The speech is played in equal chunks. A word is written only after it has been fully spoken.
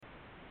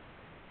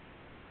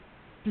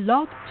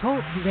Blog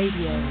Talk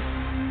Radio.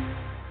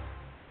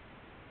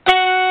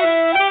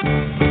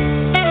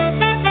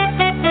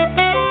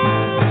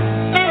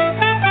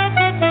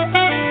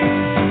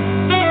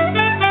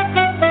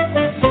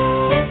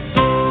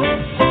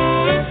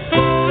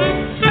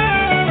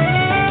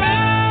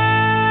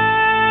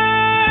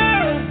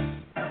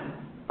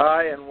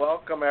 Hi, and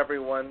welcome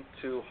everyone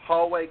to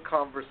Hallway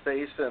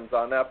Conversations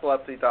on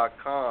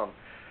epilepsy.com.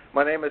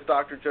 My name is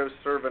Dr. Joe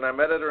Sirven. I'm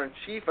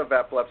editor-in-chief of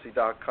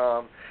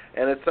epilepsy.com,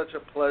 and it's such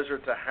a pleasure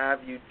to have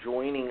you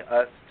joining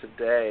us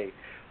today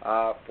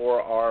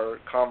for our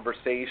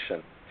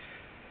conversation.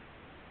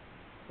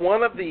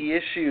 One of the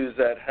issues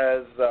that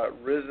has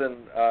risen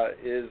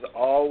is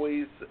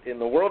always in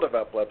the world of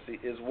epilepsy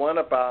is one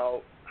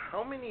about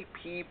how many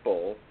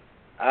people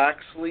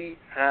actually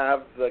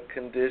have the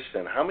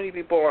condition. How many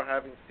people are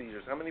having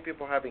seizures? How many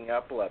people are having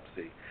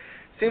epilepsy?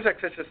 Seems like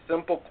such a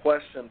simple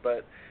question,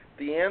 but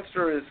the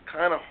answer is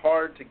kind of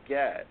hard to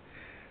get.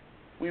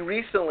 We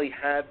recently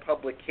had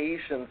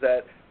publications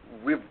that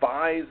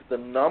revised the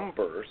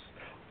numbers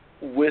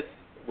with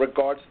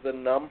regards to the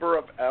number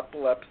of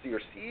epilepsy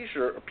or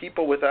seizure, or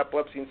people with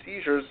epilepsy and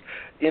seizures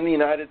in the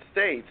United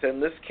States,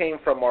 and this came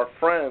from our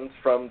friends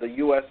from the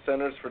U.S.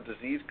 Centers for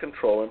Disease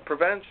Control and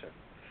Prevention.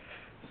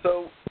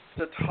 So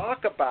to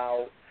talk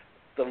about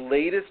the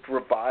latest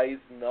revised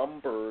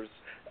numbers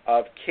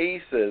of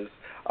cases,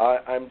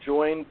 I'm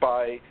joined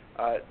by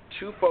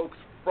two folks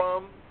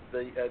from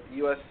the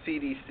U.S.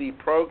 CDC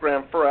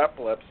program for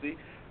epilepsy.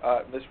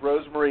 Ms.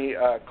 Rosemarie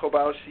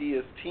Kobau, she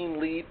is team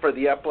lead for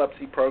the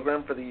epilepsy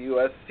program for the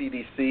U.S.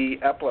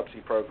 CDC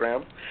epilepsy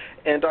program.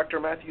 And Dr.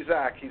 Matthew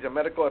Zack, he's a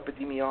medical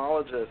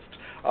epidemiologist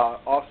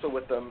also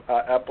with the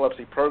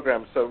epilepsy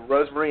program. So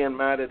Rosemarie and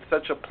Matt, it's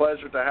such a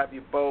pleasure to have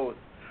you both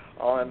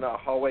on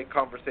Hallway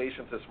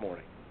Conversations this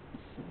morning.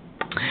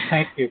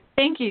 Thank you.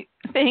 Thank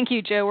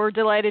you, Joe. We're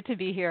delighted to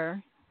be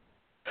here.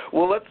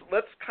 Well,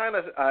 let's kind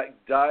of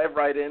dive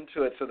right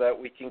into it so that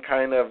we can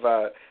kind of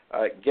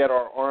get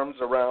our arms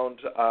around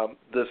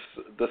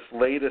this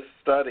latest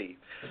study.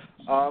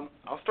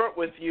 I'll start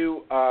with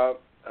you,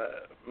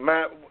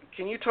 Matt.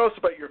 Can you tell us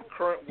about your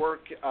current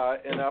work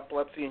in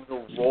epilepsy and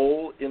your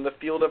role in the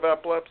field of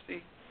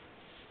epilepsy?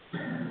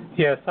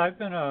 Yes, I've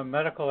been a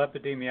medical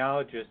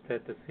epidemiologist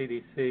at the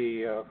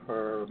CDC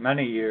for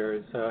many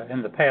years.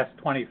 In the past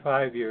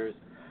 25 years,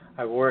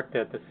 I've worked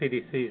at the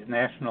CDC's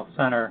National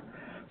Center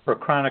for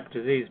Chronic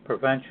Disease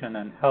Prevention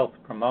and Health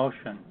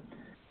Promotion,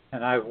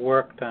 and I've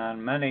worked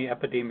on many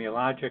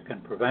epidemiologic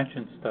and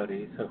prevention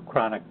studies of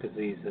chronic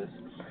diseases.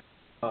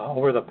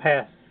 Over the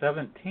past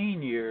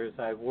 17 years,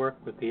 I've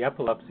worked with the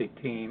epilepsy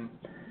team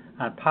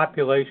on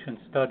population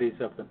studies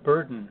of the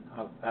burden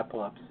of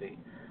epilepsy,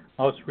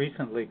 most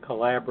recently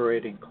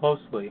collaborating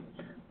closely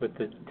with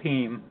the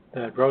team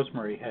that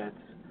Rosemarie heads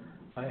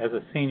as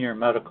a senior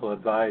medical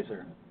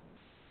advisor.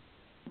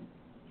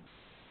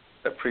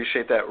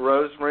 Appreciate that.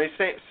 Rosemarie,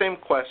 same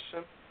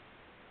question.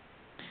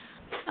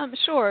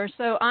 Sure.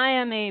 So I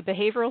am a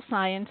behavioral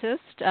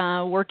scientist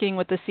working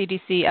with the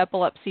CDC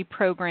epilepsy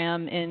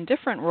program in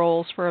different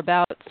roles for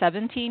about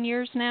 17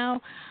 years now,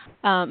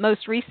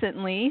 most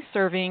recently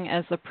serving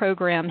as the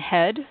program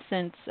head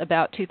since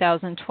about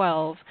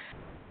 2012.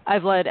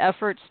 I've led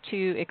efforts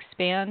to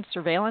expand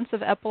surveillance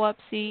of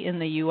epilepsy in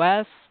the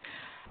U.S.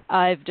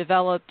 I've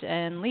developed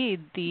and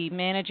lead the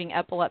Managing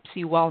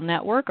Epilepsy Well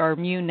Network, our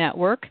MU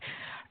network,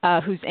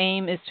 whose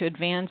aim is to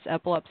advance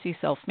epilepsy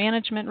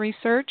self-management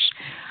research.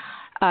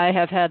 I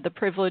have had the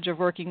privilege of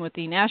working with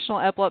the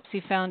National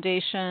Epilepsy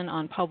Foundation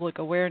on public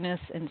awareness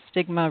and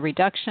stigma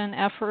reduction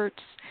efforts,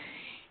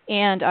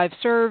 and I've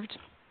served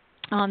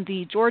on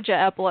the Georgia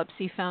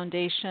Epilepsy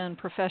Foundation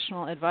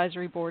Professional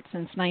Advisory Board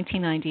since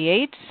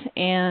 1998,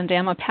 and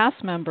am a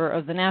past member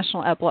of the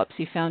National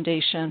Epilepsy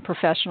Foundation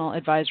Professional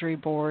Advisory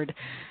Board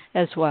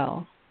as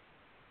well.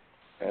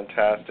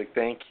 Fantastic.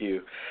 Thank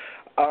you.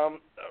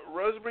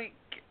 Rosemarie,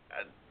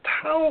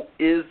 how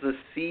is the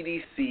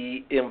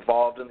CDC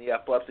involved in the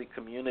epilepsy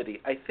community?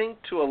 I think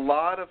to a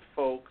lot of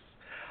folks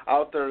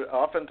out there,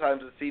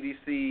 oftentimes the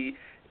CDC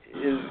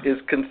is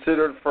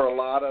considered for a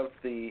lot of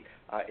the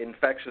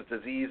infectious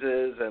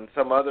diseases and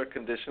some other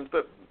conditions,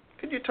 but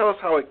could you tell us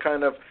how it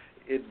kind of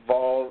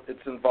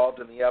it's involved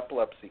in the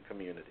epilepsy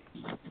community?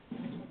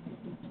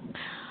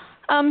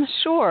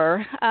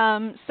 Sure.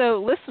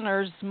 So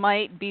listeners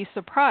might be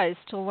surprised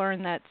to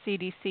learn that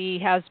CDC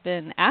has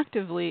been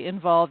actively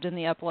involved in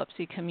the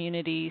epilepsy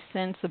community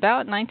since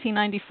about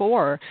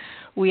 1994.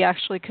 We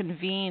actually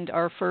convened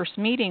our first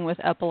meeting with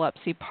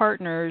epilepsy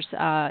partners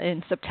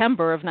in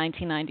September of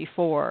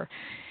 1994.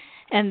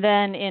 And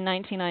then in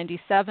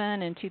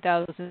 1997 and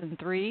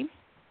 2003,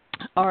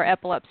 our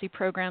epilepsy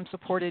program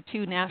supported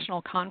 2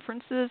 national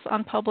conferences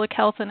on public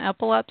health and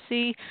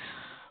epilepsy,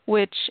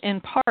 which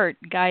in part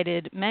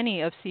guided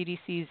many of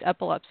CDC's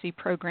epilepsy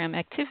program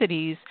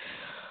activities,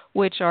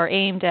 which are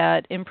aimed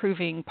at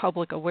improving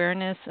public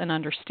awareness and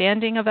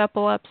understanding of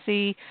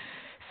epilepsy,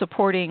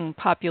 supporting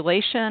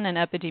population and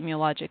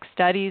epidemiologic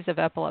studies of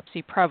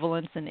epilepsy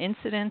prevalence and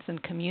incidence in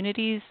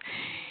communities,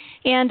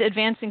 and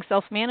advancing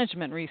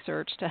self-management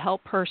research to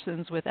help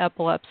persons with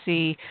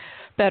epilepsy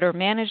better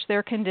manage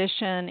their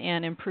condition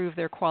and improve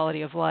their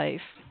quality of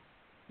life.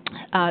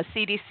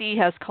 CDC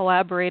has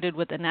collaborated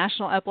with the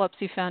National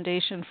Epilepsy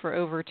Foundation for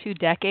over 2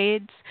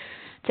 decades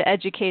to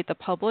educate the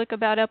public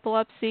about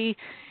epilepsy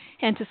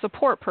and to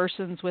support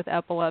persons with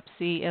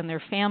epilepsy and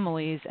their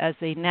families as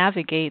they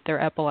navigate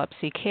their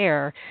epilepsy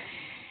care.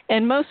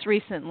 And most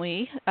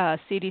recently,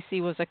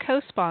 CDC was a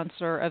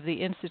co-sponsor of the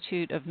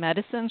Institute of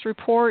Medicine's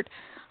report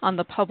on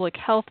the public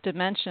health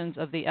dimensions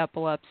of the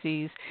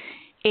epilepsies,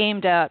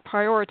 aimed at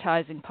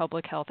prioritizing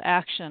public health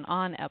action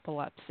on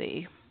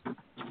epilepsy. So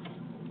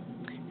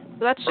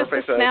that's just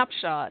a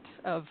snapshot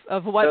of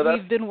what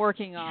we've been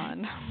working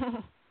on.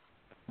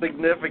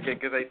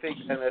 Significant, because I think,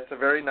 and it's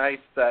very nice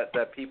that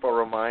people are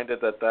reminded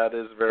that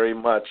is very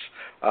much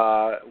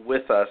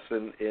with us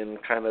in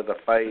kind of the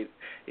fight,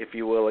 if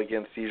you will,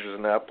 against seizures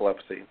and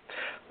epilepsy.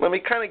 Let me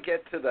kind of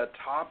get to the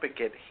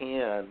topic at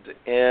hand.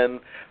 And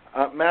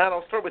Matt,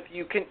 I'll start with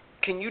you.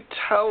 Can you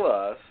tell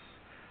us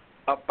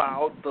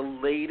about the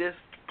latest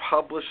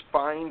published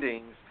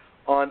findings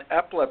on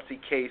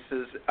epilepsy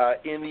cases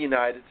in the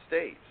United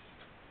States?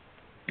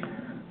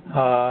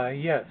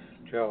 Yes,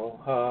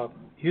 Joe.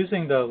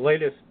 Using the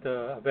latest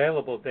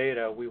available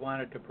data, we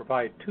wanted to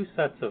provide 2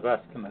 sets of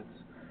estimates.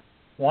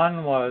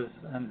 One was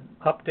an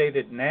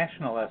updated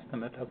national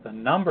estimate of the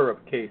number of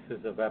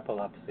cases of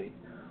epilepsy,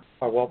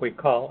 or what we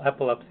call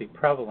epilepsy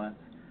prevalence,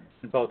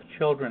 in both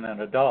children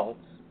and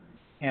adults,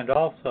 and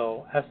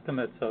also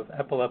estimates of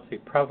epilepsy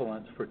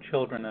prevalence for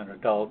children and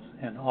adults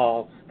in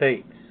all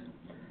states.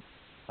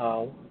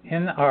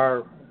 In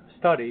our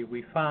study,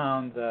 we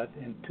found that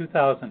in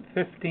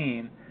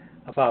 2015,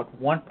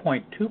 about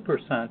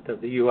 1.2%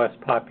 of the U.S.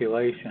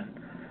 population,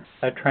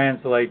 that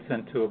translates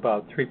into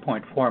about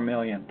 3.4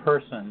 million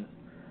persons,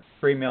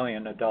 3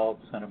 million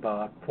adults, and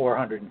about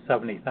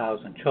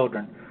 470,000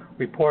 children,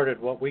 reported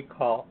what we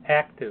call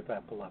active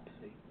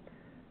epilepsy.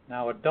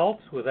 Now,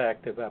 adults with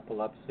active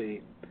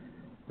epilepsy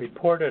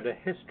reported a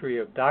history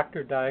of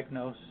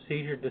doctor-diagnosed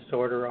seizure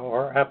disorder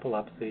or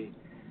epilepsy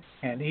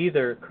and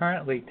either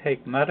currently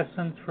take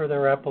medicines for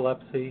their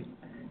epilepsy,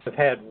 have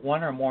had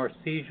 1 or more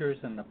seizures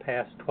in the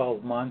past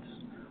 12 months,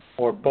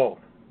 or both.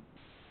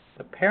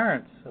 The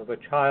parents of a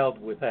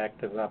child with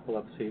active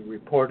epilepsy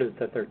reported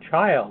that their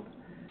child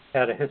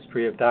had a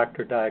history of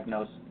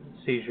doctor-diagnosed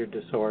seizure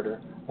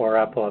disorder or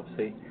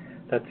epilepsy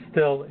that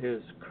still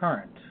is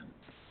current.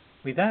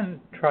 We then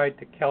tried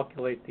to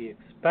calculate the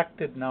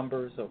expected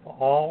numbers of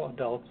all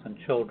adults and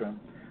children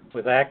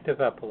with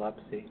active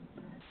epilepsy,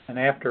 and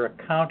after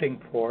accounting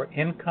for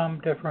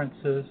income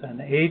differences and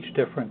age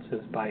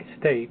differences by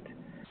state,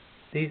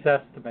 these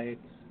estimates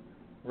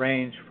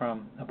range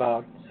from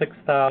about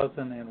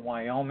 6,000 in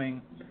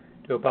Wyoming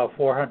to about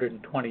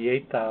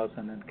 428,000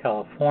 in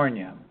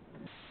California.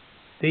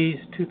 These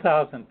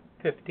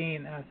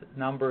 2015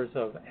 numbers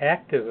of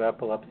active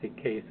epilepsy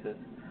cases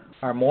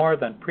are more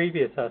than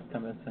previous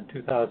estimates in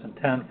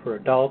 2010 for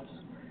adults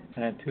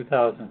and in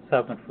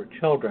 2007 for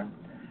children,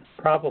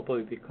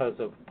 probably because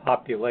of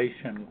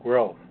population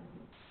growth.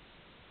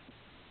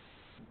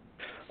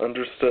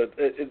 Understood.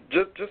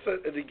 Just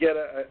to get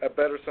a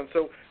better sense,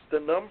 so the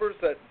numbers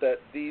that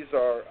these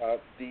are,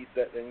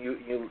 and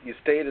you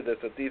stated this,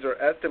 that these are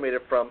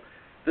estimated from,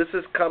 this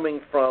is coming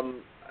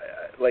from,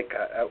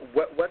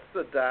 what's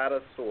the data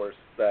source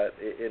that,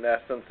 in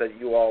essence, that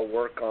you all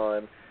work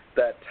on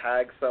that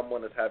tags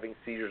someone as having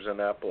seizures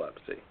and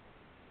epilepsy?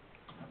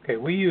 Okay,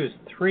 we use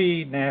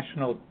 3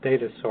 national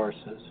data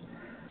sources.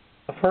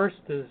 The first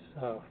is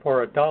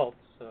for adults,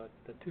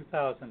 the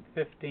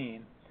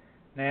 2015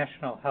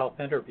 National Health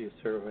Interview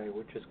Survey,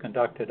 which is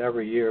conducted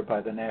every year by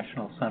the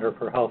National Center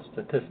for Health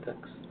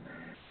Statistics.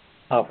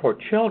 For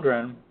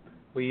children,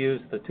 we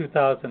use the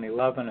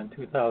 2011 and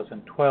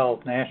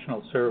 2012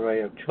 National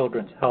Survey of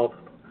Children's Health,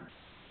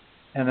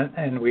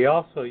 and we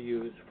also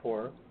use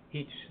for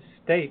each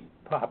state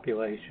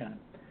population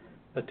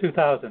the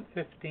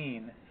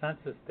 2015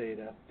 census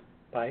data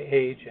by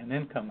age and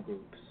income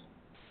groups.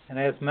 And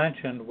as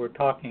mentioned, we're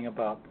talking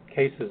about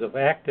cases of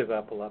active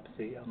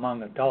epilepsy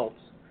among adults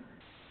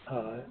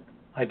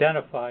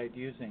identified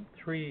using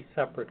 3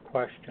 separate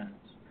questions.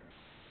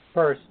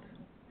 First,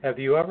 have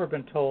you ever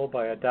been told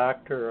by a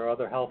doctor or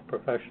other health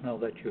professional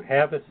that you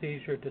have a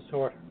seizure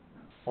disorder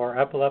or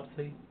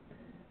epilepsy?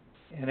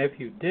 And if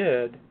you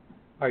did,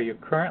 are you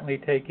currently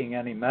taking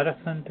any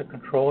medicine to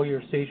control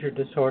your seizure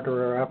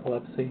disorder or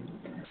epilepsy?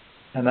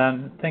 And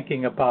then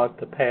thinking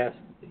about the past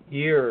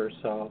year or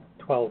so,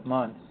 12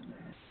 months,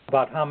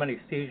 about how many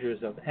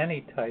seizures of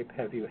any type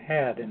have you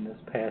had in this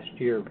past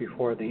year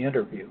before the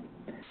interview.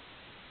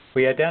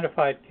 We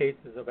identified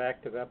cases of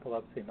active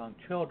epilepsy among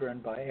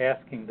children by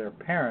asking their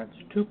parents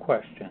 2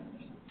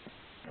 questions.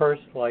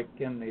 First, like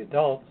in the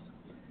adults,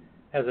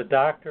 has a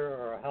doctor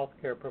or a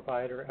healthcare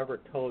provider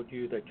ever told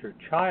you that your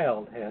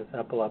child has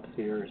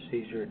epilepsy or a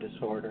seizure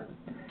disorder?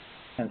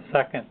 And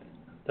second,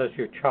 does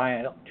your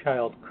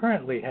child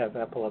currently have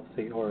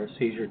epilepsy or a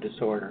seizure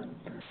disorder?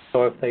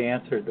 So if they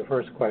answered the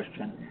first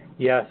question,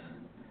 yes,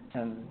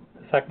 and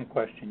the second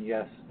question,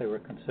 yes, they were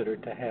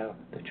considered to have,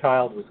 the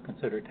child was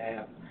considered to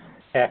have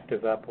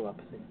active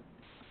epilepsy.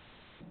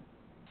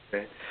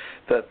 Okay,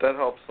 that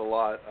helps a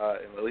lot,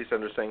 in at least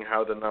understanding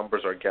how the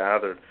numbers are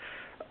gathered.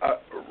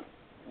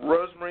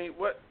 Rosemarie,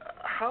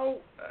 how?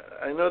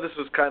 I know this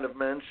was kind of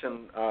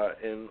mentioned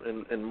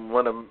in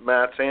one of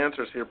Matt's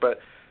answers here, but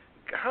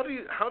how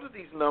do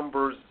these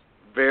numbers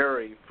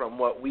vary from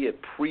what we had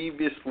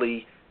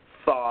previously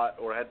thought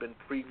or had been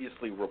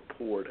previously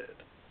reported?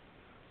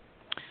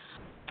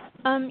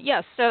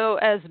 Yes, so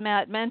as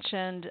Matt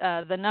mentioned,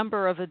 the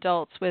number of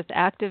adults with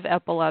active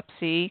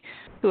epilepsy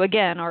who,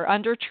 again, are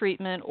under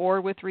treatment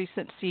or with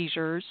recent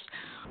seizures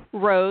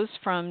rose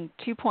from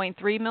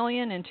 2.3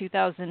 million in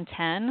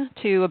 2010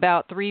 to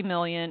about 3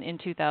 million in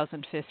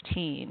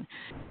 2015.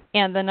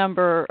 And the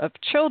number of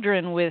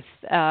children with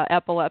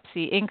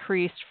epilepsy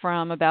increased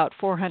from about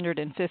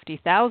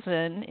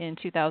 450,000 in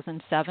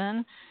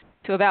 2007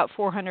 to about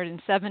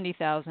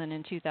 470,000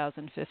 in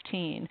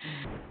 2015.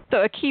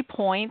 So a key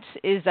point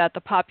is that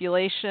the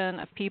population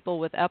of people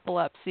with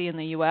epilepsy in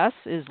the U.S.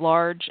 is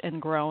large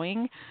and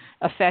growing,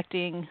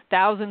 affecting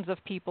thousands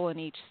of people in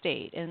each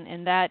state,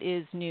 and that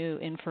is new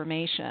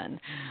information.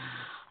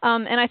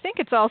 And I think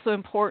it's also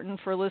important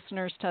for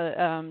listeners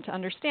to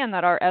understand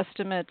that our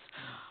estimates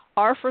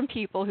are from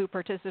people who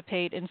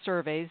participate in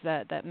surveys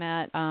that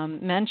Matt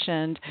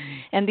mentioned,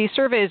 and these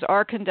surveys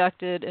are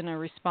conducted in a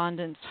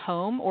respondent's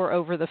home or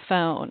over the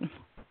phone.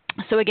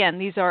 So again,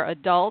 these are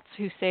adults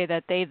who say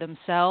that they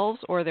themselves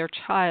or their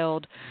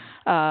child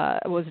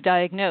was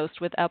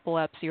diagnosed with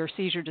epilepsy or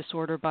seizure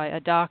disorder by a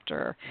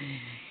doctor.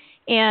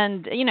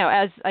 And, you know,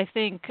 as I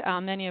think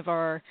many of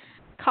our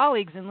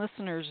colleagues and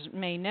listeners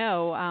may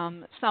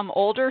know, some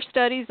older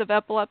studies of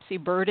epilepsy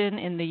burden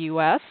in the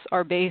U.S.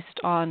 are based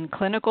on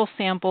clinical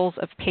samples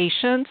of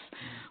patients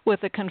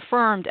with a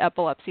confirmed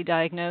epilepsy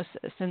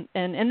diagnosis,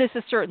 and this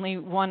is certainly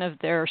one of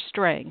their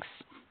strengths.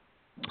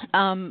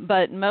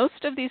 But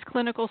most of these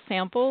clinical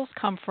samples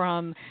come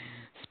from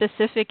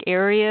specific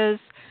areas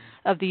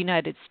of the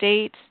United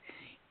States,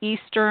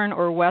 Eastern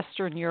or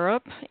Western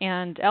Europe,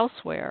 and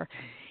elsewhere.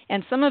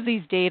 And some of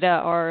these data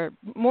are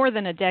more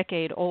than a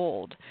decade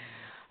old.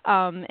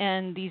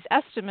 And these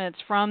estimates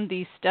from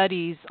these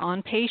studies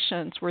on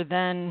patients were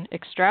then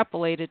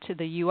extrapolated to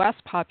the U.S.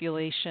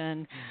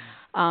 population,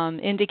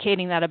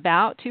 indicating that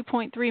about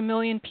 2.3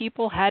 million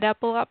people had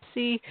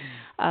epilepsy.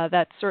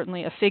 That's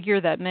certainly a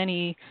figure that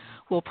many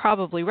will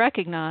probably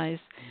recognize.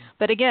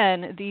 But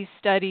again, these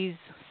studies'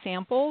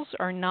 samples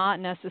are not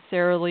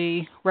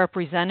necessarily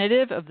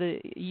representative of the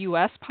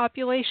U.S.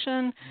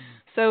 population,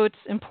 so it's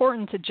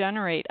important to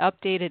generate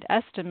updated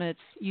estimates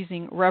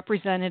using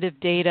representative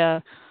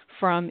data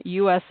from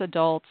U.S.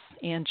 adults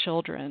and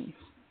children.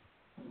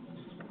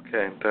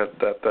 Okay,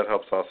 that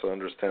helps also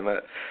understand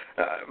that.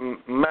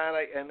 Matt,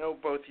 I know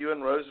both you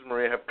and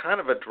Rosemarie have kind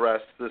of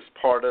addressed this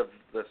part of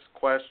this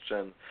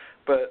question,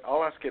 but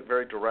I'll ask it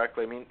very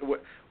directly. I mean,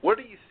 what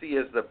do you see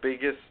as the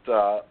biggest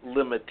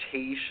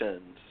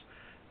limitations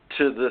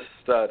to this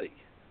study?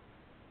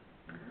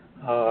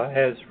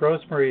 As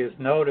Rosemarie has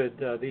noted,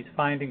 these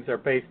findings are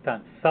based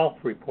on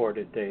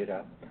self-reported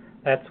data.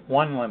 That's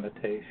one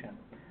limitation.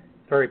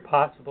 It's very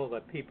possible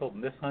that people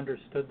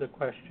misunderstood the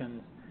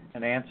questions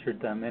and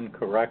answered them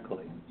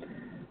incorrectly.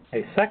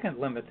 A second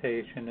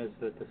limitation is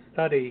that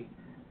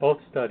both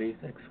studies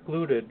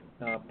excluded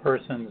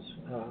persons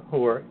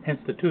who are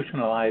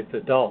institutionalized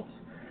adults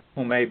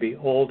who may be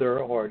older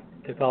or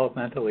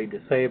developmentally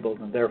disabled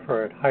and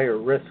therefore at higher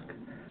risk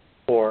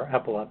for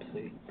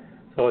epilepsy.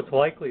 So it's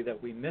likely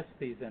that we miss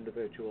these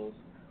individuals,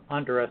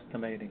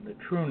 underestimating the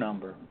true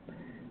number.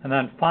 And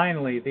then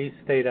finally, these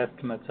state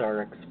estimates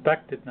are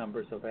expected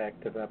numbers of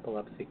active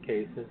epilepsy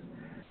cases,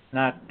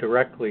 not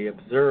directly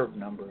observed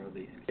number of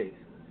these cases.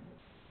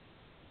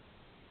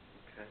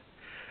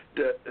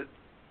 Okay.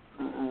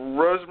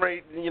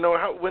 Rosemarie, you know,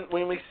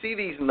 when we see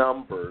these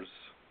numbers,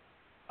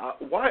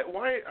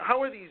 how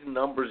are these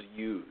numbers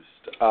used,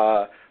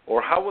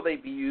 or how will they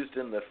be used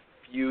in the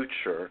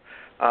future?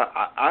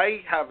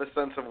 I have a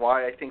sense of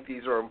why I think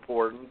these are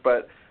important,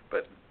 but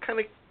kind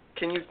of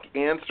can you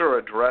answer or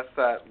address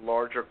that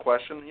larger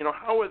question? You know,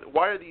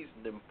 why are these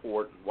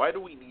important? Why do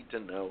we need to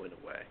know in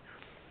a way?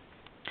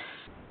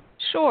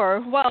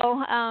 Sure.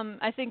 Well,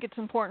 I think it's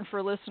important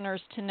for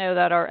listeners to know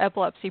that our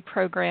epilepsy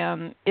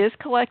program is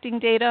collecting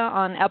data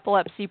on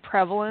epilepsy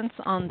prevalence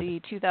on the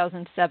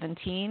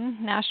 2017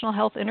 National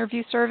Health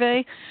Interview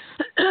Survey.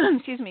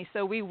 Excuse me.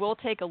 So we will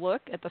take a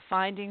look at the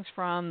findings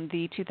from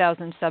the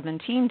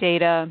 2017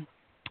 data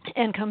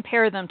and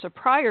compare them to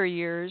prior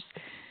years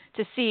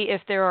to see if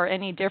there are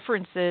any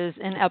differences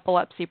in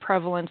epilepsy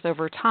prevalence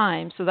over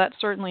time. So that's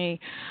certainly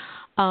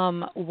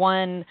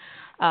one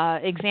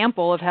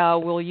example of how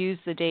we'll use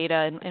the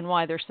data and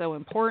why they're so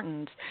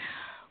important.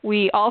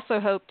 We also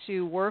hope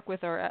to work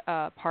with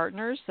our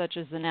partners, such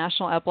as the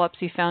National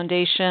Epilepsy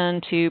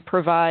Foundation, to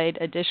provide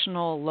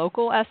additional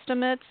local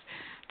estimates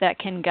that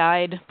can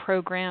guide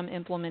program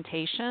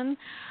implementation.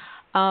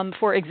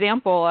 For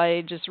example,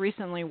 I just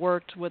recently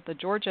worked with the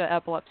Georgia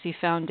Epilepsy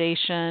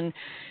Foundation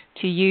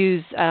to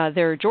use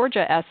their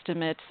Georgia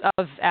estimates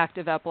of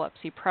active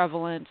epilepsy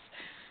prevalence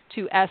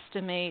to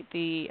estimate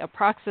the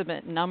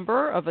approximate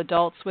number of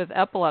adults with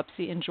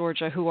epilepsy in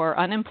Georgia who are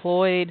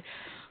unemployed,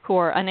 who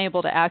are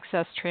unable to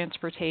access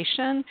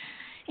transportation,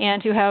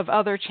 and who have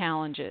other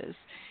challenges.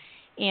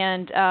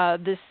 And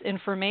this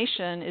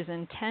information is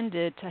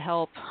intended to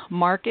help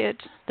market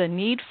the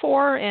need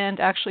for and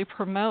actually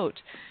promote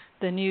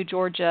the new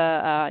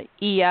Georgia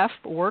EF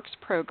Works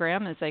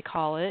program, as they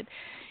call it.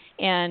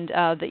 And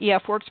the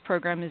EF Works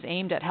program is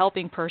aimed at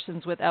helping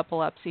persons with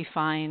epilepsy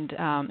find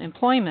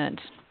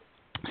employment.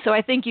 So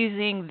I think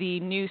using the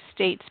new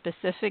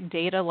state-specific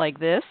data like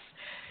this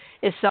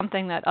is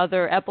something that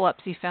other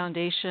Epilepsy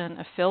Foundation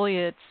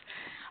affiliates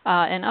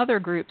and other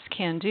groups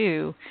can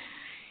do.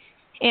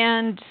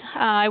 And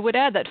I would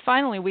add that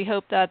finally we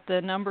hope that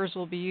the numbers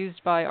will be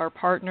used by our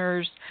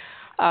partners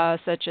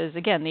such as,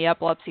 again, the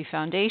Epilepsy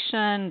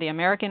Foundation, the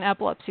American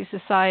Epilepsy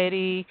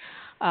Society,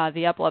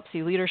 the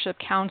Epilepsy Leadership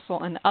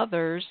Council, and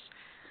others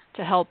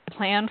to help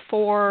plan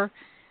for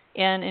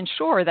and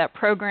ensure that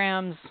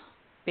programs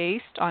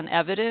based on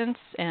evidence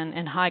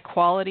and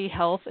high-quality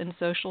health and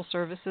social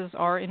services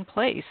are in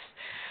place.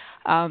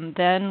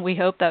 Then we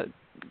hope that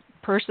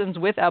persons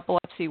with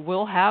epilepsy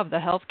will have the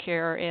health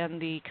care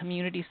and the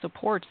community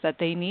supports that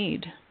they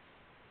need.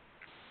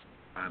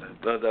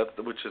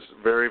 Which is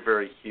very,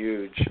 very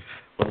huge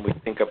when we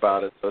think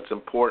about it. So it's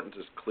important,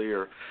 it's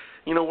clear.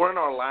 You know, we're in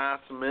our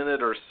last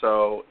minute or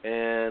so,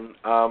 and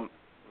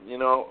you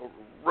know,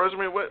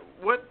 Rosemarie,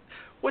 what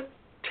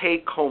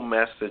take-home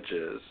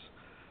messages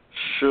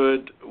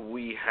should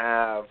we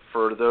have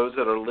for those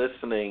that are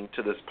listening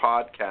to this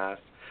podcast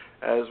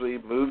as we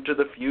move to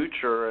the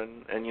future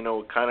and you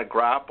know, kind of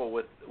grapple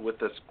with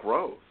this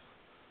growth?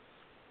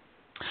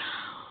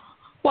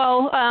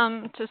 Well,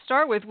 to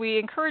start with, we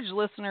encourage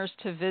listeners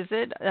to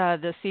visit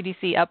the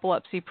CDC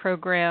Epilepsy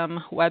Program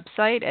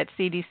website at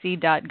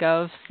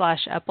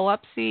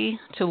cdc.gov/epilepsy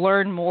to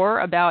learn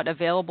more about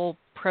available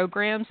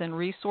programs and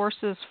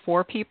resources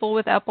for people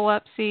with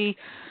epilepsy,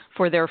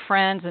 for their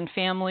friends and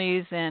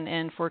families,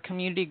 and for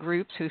community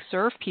groups who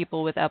serve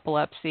people with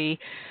epilepsy,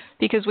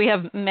 because we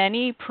have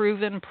many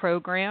proven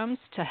programs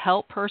to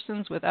help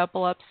persons with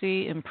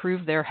epilepsy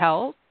improve their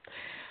health.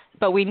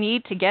 But we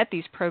need to get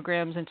these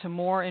programs into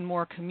more and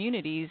more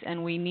communities,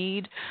 and we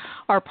need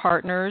our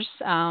partners'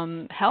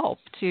 help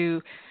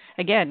to,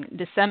 again,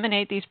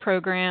 disseminate these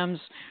programs,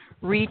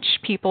 reach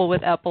people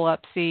with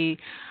epilepsy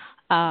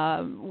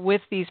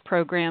with these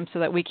programs so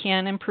that we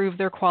can improve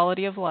their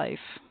quality of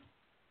life.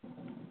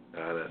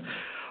 Got it.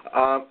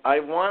 I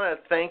want to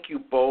thank you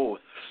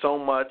both so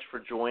much for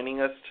joining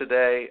us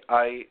today.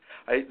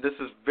 This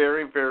is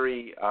very,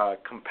 very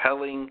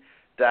compelling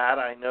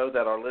data. I know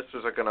that our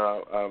listeners are going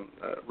to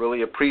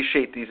really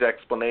appreciate these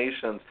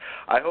explanations.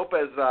 I hope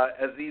as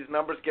these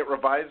numbers get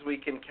revised, we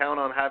can count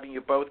on having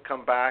you both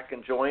come back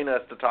and join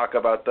us to talk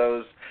about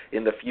those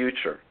in the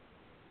future.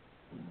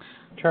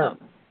 Sure.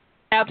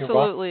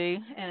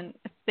 Absolutely. And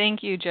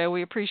thank you, Joe.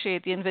 We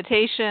appreciate the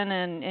invitation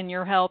and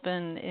your help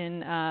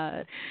in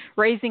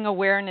raising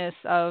awareness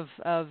of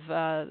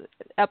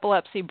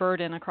epilepsy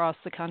burden across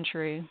the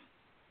country.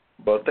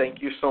 Well,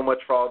 thank you so much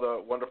for all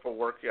the wonderful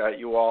work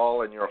you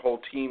all and your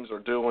whole teams are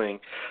doing.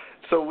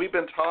 So we've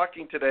been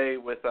talking today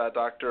with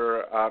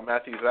Dr.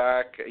 Matthew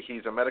Zack.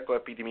 He's a medical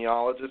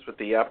epidemiologist with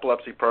the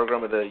Epilepsy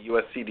Program of the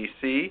U.S.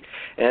 CDC,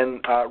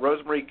 and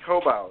Rosemarie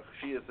Kobau.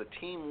 She is the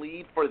team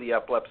lead for the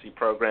Epilepsy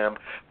Program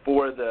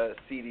for the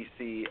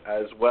CDC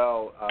as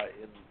well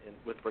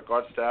with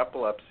regards to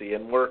epilepsy.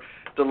 And we're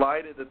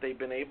delighted that they've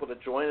been able to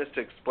join us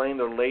to explain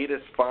their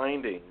latest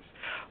findings.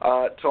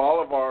 To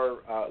all of our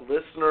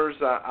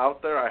listeners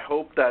out there, I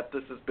hope that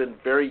this has been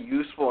very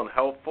useful and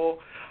helpful.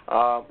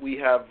 We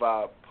have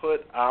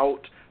put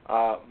out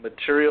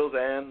materials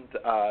and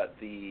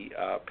the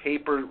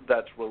paper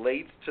that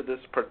relates to this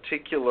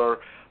particular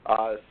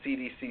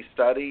CDC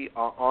study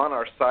on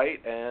our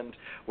site, and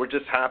we're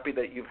just happy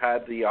that you've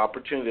had the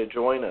opportunity to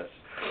join us.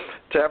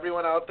 To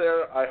everyone out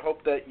there, I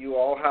hope that you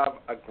all have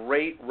a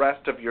great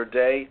rest of your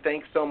day.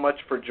 Thanks so much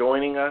for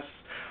joining us,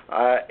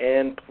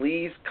 and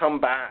please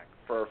come back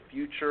for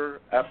future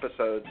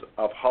episodes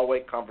of Hallway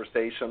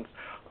Conversations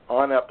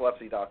on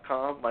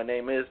epilepsy.com. My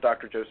name is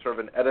Dr. Joe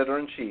Sirven,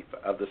 Editor-in-Chief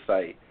of the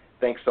site.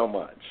 Thanks so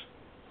much.